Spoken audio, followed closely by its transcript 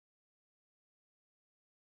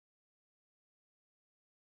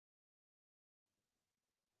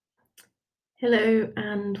Hello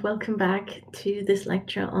and welcome back to this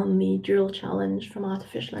lecture on the dual challenge from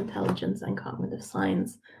artificial intelligence and cognitive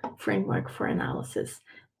science framework for analysis.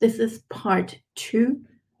 This is part 2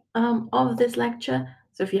 of this lecture.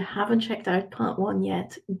 So if you haven't checked out part 1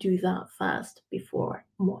 yet, do that first before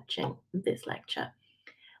watching this lecture.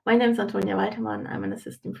 My name is Antonia Waltermann. I'm an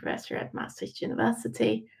assistant professor at Maastricht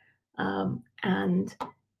University. And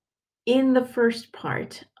in the first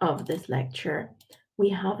part of this lecture, we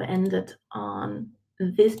have ended on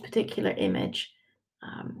this particular image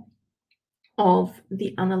of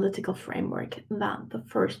the analytical framework that the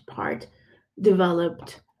first part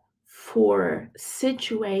developed for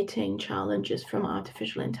situating challenges from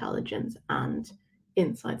artificial intelligence and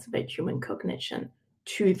insights about human cognition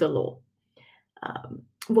to the law.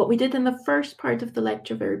 What we did in the first part of the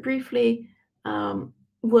lecture very briefly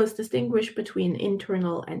was distinguish between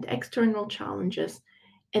internal and external challenges,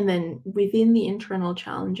 and then within the internal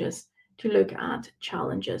challenges to look at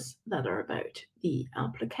challenges that are about the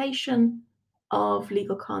application of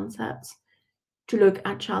legal concepts, to look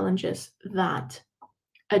at challenges that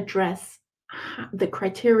address the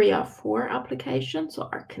criteria for application, so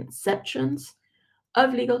our conceptions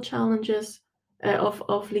of legal challenges,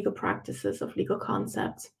 of legal practices, of legal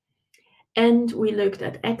concepts. And we looked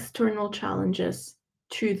at external challenges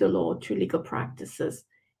to the law, to legal practices,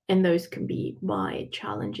 and those can be by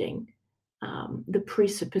challenging the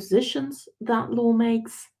presuppositions that law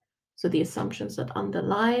makes, so the assumptions that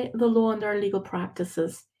underlie the law and our legal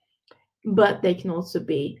practices, but they can also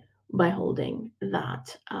be by holding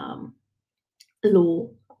that law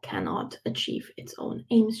cannot achieve its own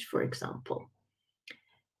aims, for example.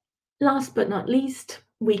 Last but not least,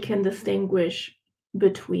 we can distinguish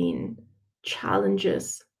between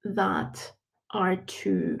challenges that are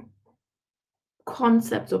to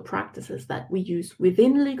concepts or practices that we use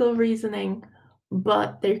within legal reasoning,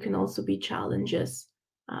 but there can also be challenges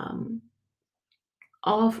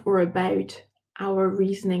of or about our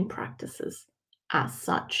reasoning practices as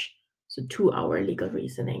such, so to our legal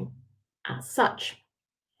reasoning as such.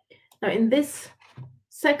 Now, in this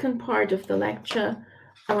second part of the lecture,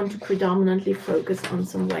 I want to predominantly focus on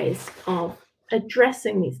some ways of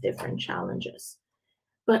addressing these different challenges.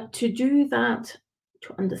 But to do that,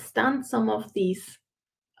 to understand some of these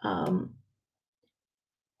sort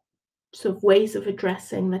of ways of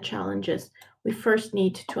addressing the challenges, we first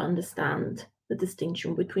need to understand the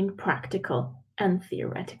distinction between practical and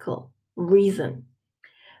theoretical reason.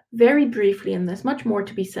 Very briefly, and there's much more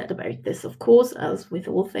to be said about this, of course, as with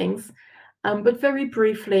all things, but very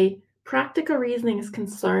briefly, practical reasoning is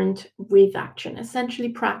concerned with action. Essentially,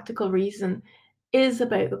 practical reason is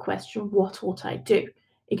about the question, what ought I do?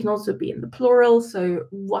 It can also be in the plural, so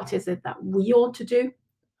what is it that we ought to do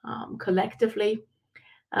collectively?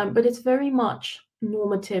 But it's very much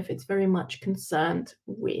normative, it's very much concerned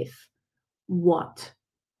with what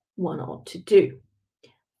one ought to do.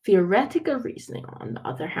 Theoretical reasoning, on the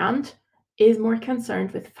other hand, is more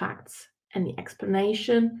concerned with facts and the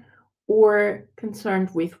explanation, or concerned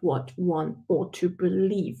with what one ought to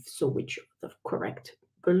believe, so which are the correct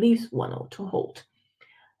beliefs one ought to hold.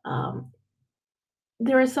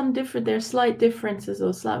 There are slight differences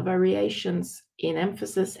or slight variations in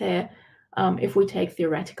emphasis here. If we take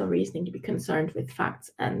theoretical reasoning to be concerned with facts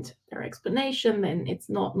and their explanation, then it's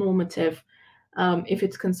not normative. If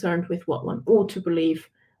it's concerned with what one ought to believe,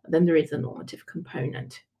 then there is a normative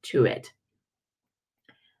component to it.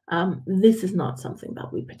 This is not something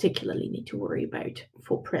that we particularly need to worry about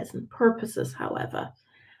for present purposes, however.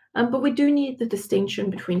 But we do need the distinction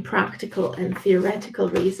between practical and theoretical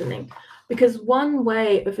reasoning, because one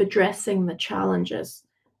way of addressing the challenges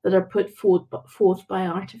that are put forth by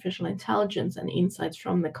artificial intelligence and insights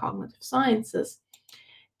from the cognitive sciences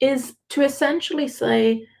is to essentially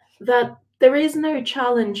say that there is no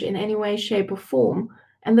challenge in any way, shape, or form,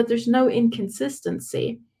 and that there's no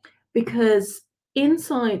inconsistency, because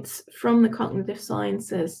insights from the cognitive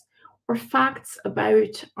sciences or facts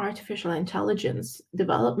about artificial intelligence,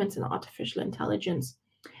 developments in artificial intelligence,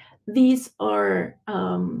 these are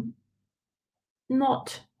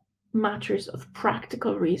not matters of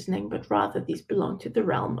practical reasoning, but rather these belong to the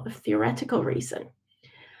realm of theoretical reason.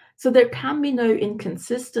 So there can be no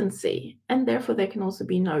inconsistency, and therefore there can also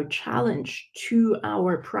be no challenge to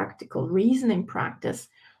our practical reasoning practice,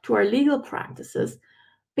 to our legal practices,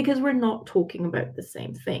 because we're not talking about the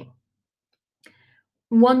same thing.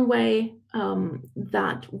 One way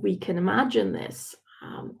that we can imagine this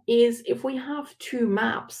is if we have two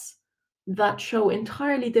maps that show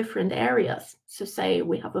entirely different areas. So say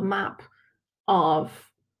we have a map of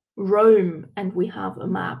Rome and we have a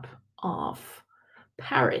map of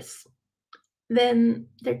Paris. then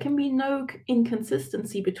there can be no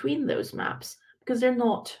inconsistency between those maps because they're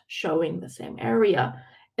not showing the same area.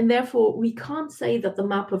 And therefore, we can't say that the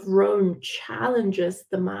map of Rome challenges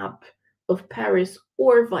the map of Paris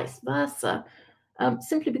or vice versa,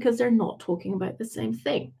 simply because they're not talking about the same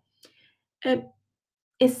thing.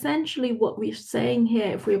 Essentially, what we're saying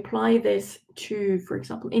here, if we apply this to, for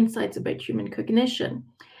example, insights about human cognition,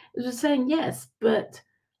 is we're saying, yes, but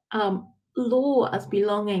law as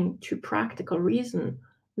belonging to practical reason,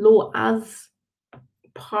 law as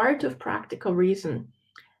part of practical reason,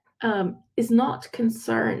 is not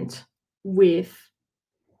concerned with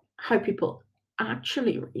how people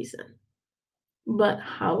actually reason, but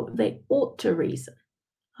how they ought to reason,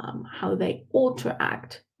 how they ought to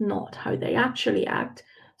act, not how they actually act.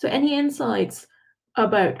 So any insights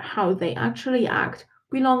about how they actually act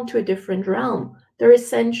belong to a different realm. They're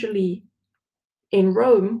essentially in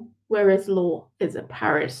Rome, whereas law is in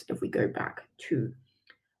Paris, if we go back to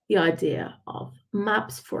the idea of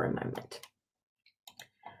maps for a moment.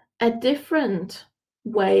 A different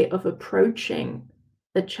way of approaching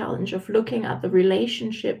the challenge of looking at the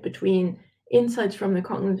relationship between insights from the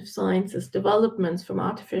cognitive sciences, developments from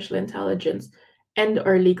artificial intelligence, and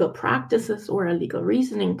our legal practices or our legal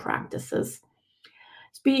reasoning practices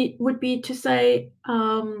would be to say,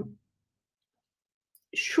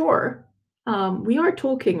 sure, we are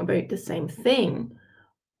talking about the same thing,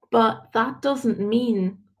 but that doesn't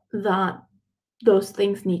mean that those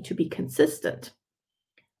things need to be consistent.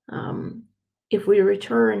 If we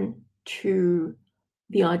return to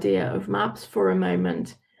the idea of maps for a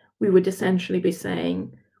moment, we would essentially be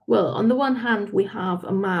saying, well, on the one hand, we have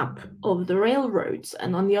a map of the railroads,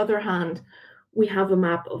 and on the other hand, we have a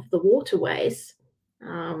map of the waterways.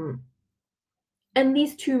 And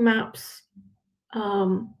these two maps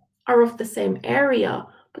are of the same area,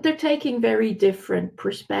 but they're taking very different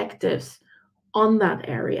perspectives on that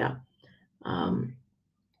area.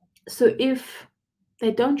 So if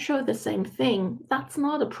they don't show the same thing, that's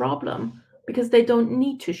not a problem, because they don't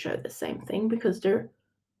need to show the same thing because they're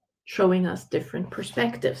showing us different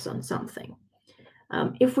perspectives on something.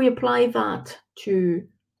 If we apply that to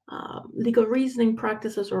legal reasoning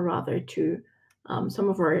practices, or rather to some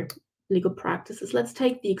of our legal practices, let's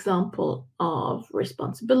take the example of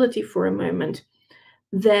responsibility for a moment.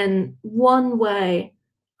 Then one way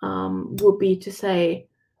would be to say,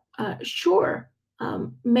 sure,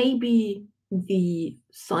 maybe the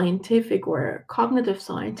scientific or cognitive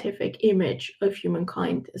scientific image of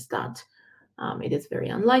humankind is that it is very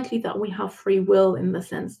unlikely that we have free will in the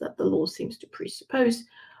sense that the law seems to presuppose,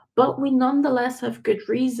 but we nonetheless have good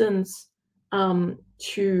reasons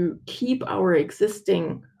to keep our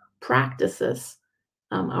existing practices,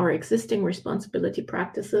 our existing responsibility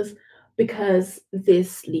practices, because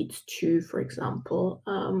this leads to, for example,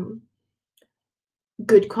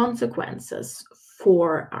 good consequences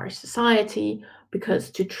for our society,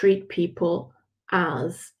 because to treat people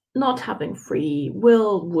as not having free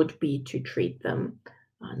will would be to treat them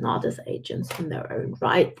not as agents in their own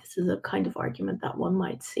right. This is a kind of argument that one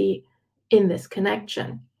might see in this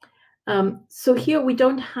connection. So here we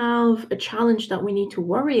don't have a challenge that we need to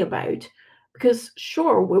worry about, because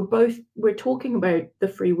sure, we're talking about the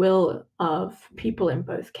free will of people in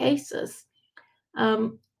both cases.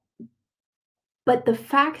 But the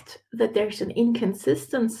fact that there's an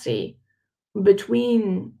inconsistency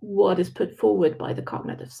between what is put forward by the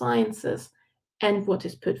cognitive sciences and what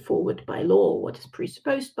is put forward by law, what is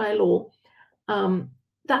presupposed by law,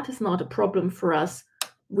 that is not a problem for us.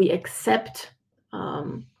 We accept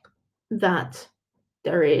that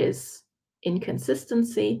there is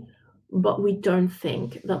inconsistency, but we don't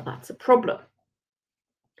think that that's a problem.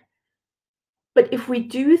 But if we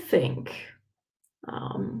do think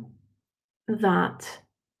that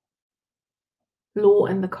law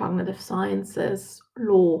and the cognitive sciences,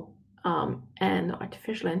 law and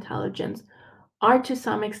artificial intelligence are to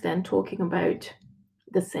some extent talking about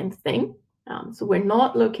the same thing. So we're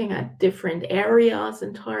not looking at different areas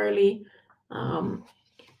entirely.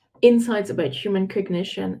 Insights about human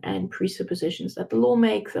cognition and presuppositions that the law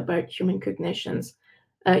makes about human cognition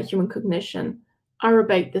are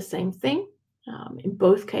about the same thing. In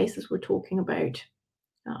both cases, we're talking about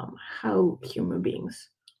how human beings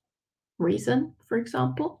reason, for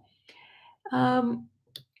example. And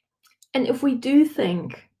if we do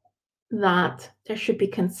think that there should be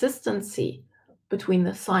consistency between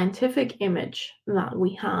the scientific image that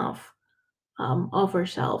we have of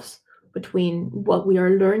ourselves, between what we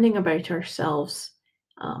are learning about ourselves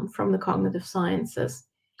from the cognitive sciences,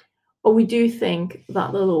 or we do think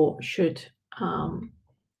that the law should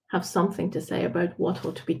have something to say about what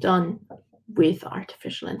ought to be done with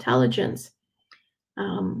artificial intelligence,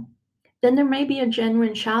 then there may be a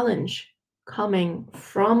genuine challenge coming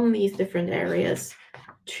from these different areas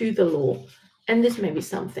to the law, and this may be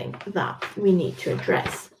something that we need to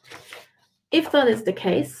address. If that is the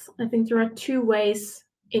case, I think there are two ways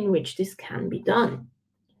in which this can be done.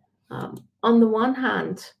 On the one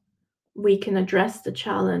hand, we can address the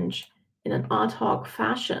challenge in an ad hoc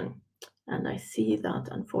fashion, and I see that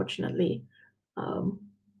unfortunately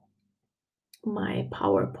my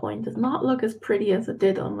PowerPoint does not look as pretty as it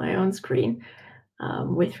did on my own screen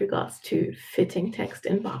with regards to fitting text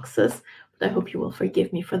in boxes, but I hope you will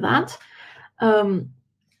forgive me for that.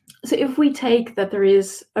 So if we take that there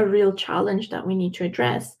is a real challenge that we need to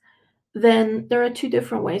address, then there are two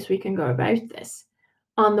different ways we can go about this.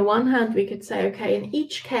 On the one hand, we could say, okay, in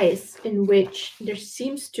each case in which there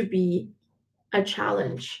seems to be a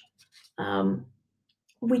challenge,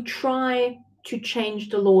 we try to change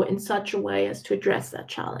the law in such a way as to address that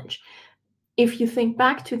challenge. If you think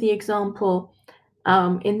back to the example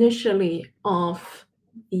initially of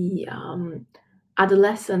the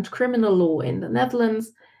adolescent criminal law in the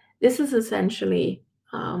Netherlands, this is essentially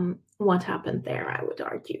what happened there, I would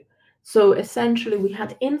argue. So essentially, we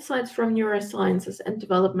had insights from neurosciences and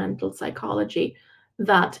developmental psychology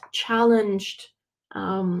that challenged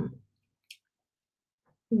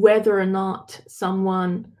whether or not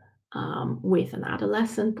someone with an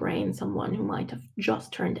adolescent brain, someone who might have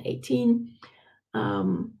just turned 18,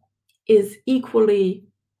 is equally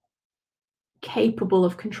capable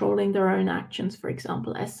of controlling their own actions, for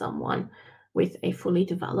example, as someone with a fully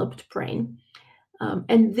developed brain.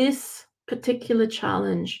 And this particular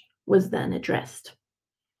challenge was then addressed.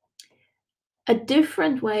 A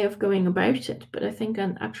different way of going about it, but I think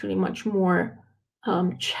an actually much more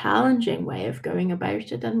challenging way of going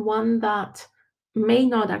about it, and one that may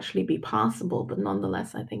not actually be possible, but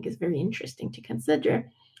nonetheless I think is very interesting to consider,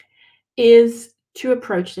 is to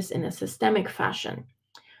approach this in a systemic fashion.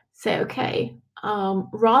 Say, okay,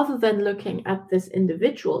 rather than looking at this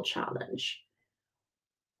individual challenge,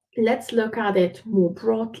 let's look at it more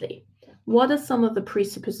broadly. What are some of the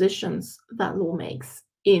presuppositions that law makes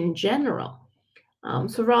in general?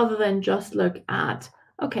 So rather than just look at,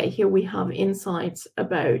 okay, here we have insights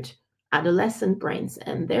about adolescent brains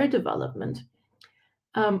and their development,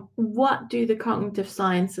 what do the cognitive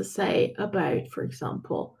sciences say about, for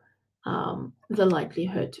example, the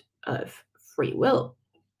likelihood of free will?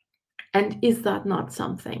 And is that not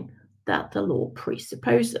something that the law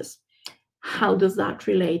presupposes? How does that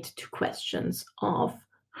relate to questions of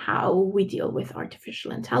how we deal with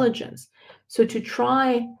artificial intelligence? So to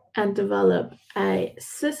try and develop a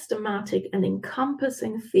systematic and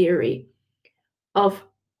encompassing theory of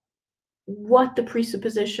what the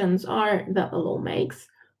presuppositions are that the law makes,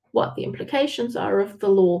 what the implications are of the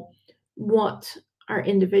law, what our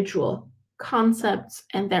individual concepts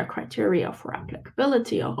and their criteria for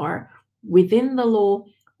applicability are within the law,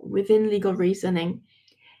 within legal reasoning,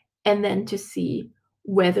 and then to see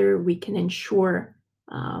whether we can ensure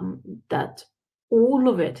that all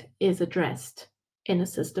of it is addressed in a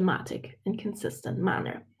systematic and consistent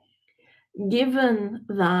manner. Given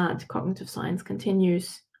that cognitive science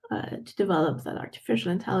continues to develop, that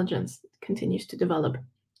artificial intelligence continues to develop,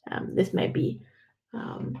 this may be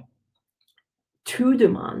too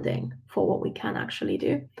demanding for what we can actually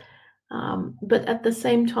do. But at the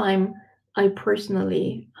same time, I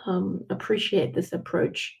personally appreciate this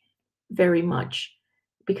approach very much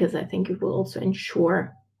because I think it will also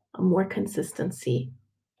ensure a more consistency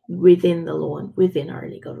within the law and within our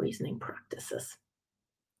legal reasoning practices.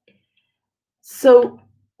 So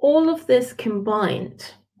all of this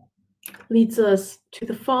combined leads us to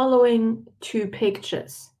the following two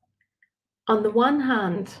pictures. On the one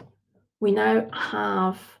hand, we now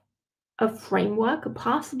have a framework, a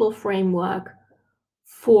possible framework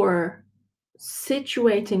for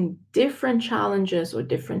situating different challenges or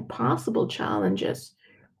different possible challenges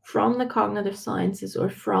from the cognitive sciences or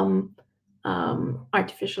from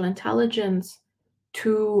artificial intelligence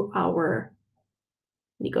to our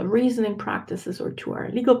legal reasoning practices or to our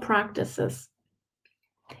legal practices,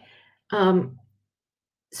 so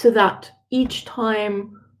that each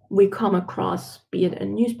time we come across, be it a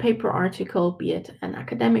newspaper article, be it an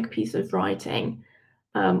academic piece of writing,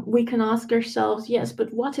 we can ask ourselves, yes,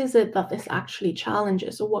 but what is it that this actually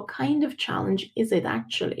challenges, or what kind of challenge is it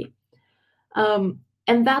actually?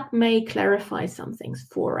 And that may clarify some things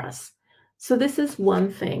for us. So this is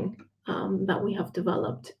one thing that we have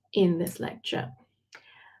developed in this lecture.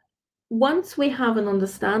 Once we have an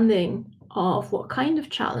understanding of what kind of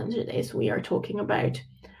challenge it is we are talking about,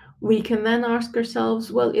 we can then ask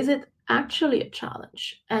ourselves, well, is it actually a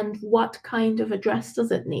challenge, and what kind of address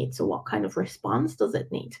does it need? So what kind of response does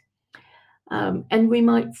it need? And we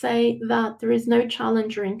might say that there is no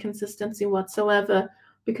challenge or inconsistency whatsoever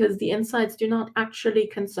because the insights do not actually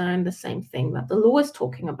concern the same thing that the law is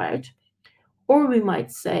talking about. Or we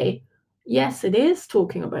might say, yes, it is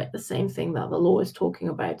talking about the same thing that the law is talking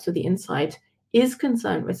about. So the insight is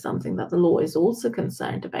concerned with something that the law is also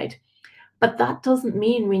concerned about. But that doesn't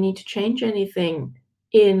mean we need to change anything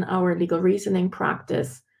in our legal reasoning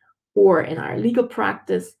practice or in our legal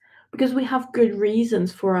practice, because we have good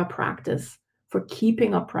reasons for our practice, for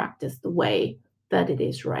keeping our practice the way that it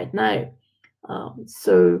is right now.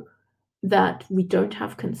 So that we don't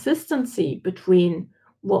have consistency between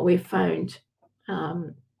what we found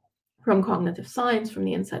from cognitive science, from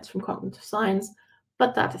the insights from cognitive science,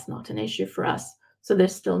 but that is not an issue for us. So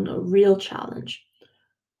there's still no real challenge.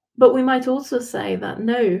 But we might also say that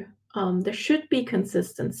no, there should be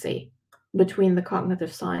consistency between the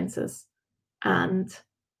cognitive sciences and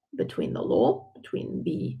between the law, between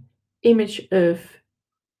the image of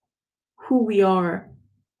who we are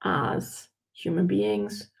as human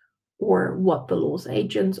beings, or what the law's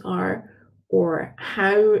agents are, or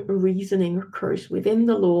how reasoning occurs within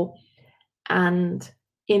the law, and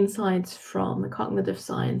insights from the cognitive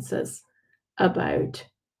sciences about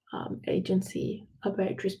agency,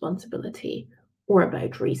 about responsibility, or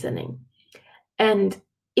about reasoning. And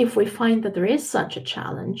if we find that there is such a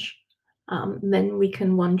challenge, then we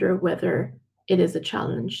can wonder whether it is a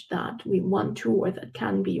challenge that we want to, or that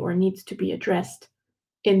can be, or needs to be addressed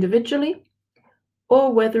individually,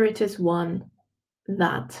 or whether it is one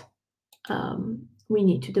that we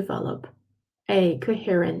need to develop a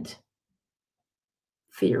coherent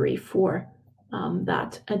theory for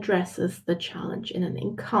that addresses the challenge in an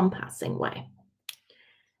encompassing way.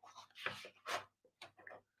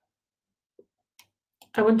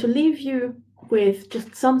 I want to leave you with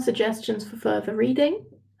just some suggestions for further reading,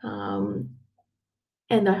 and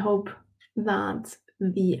I hope that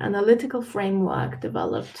the analytical framework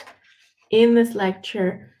developed in this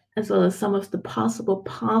lecture, as well as some of the possible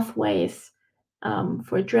pathways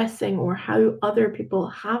for addressing or how other people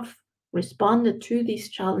have responded to these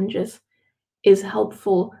challenges, is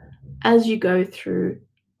helpful as you go through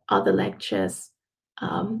other lectures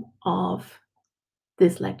of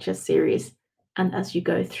this lecture series, and as you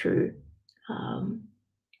go through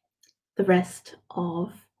the rest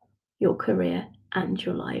of your career and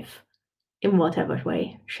your life, in whatever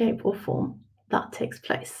way, shape, or form that takes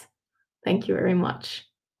place. Thank you very much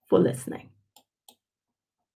for listening.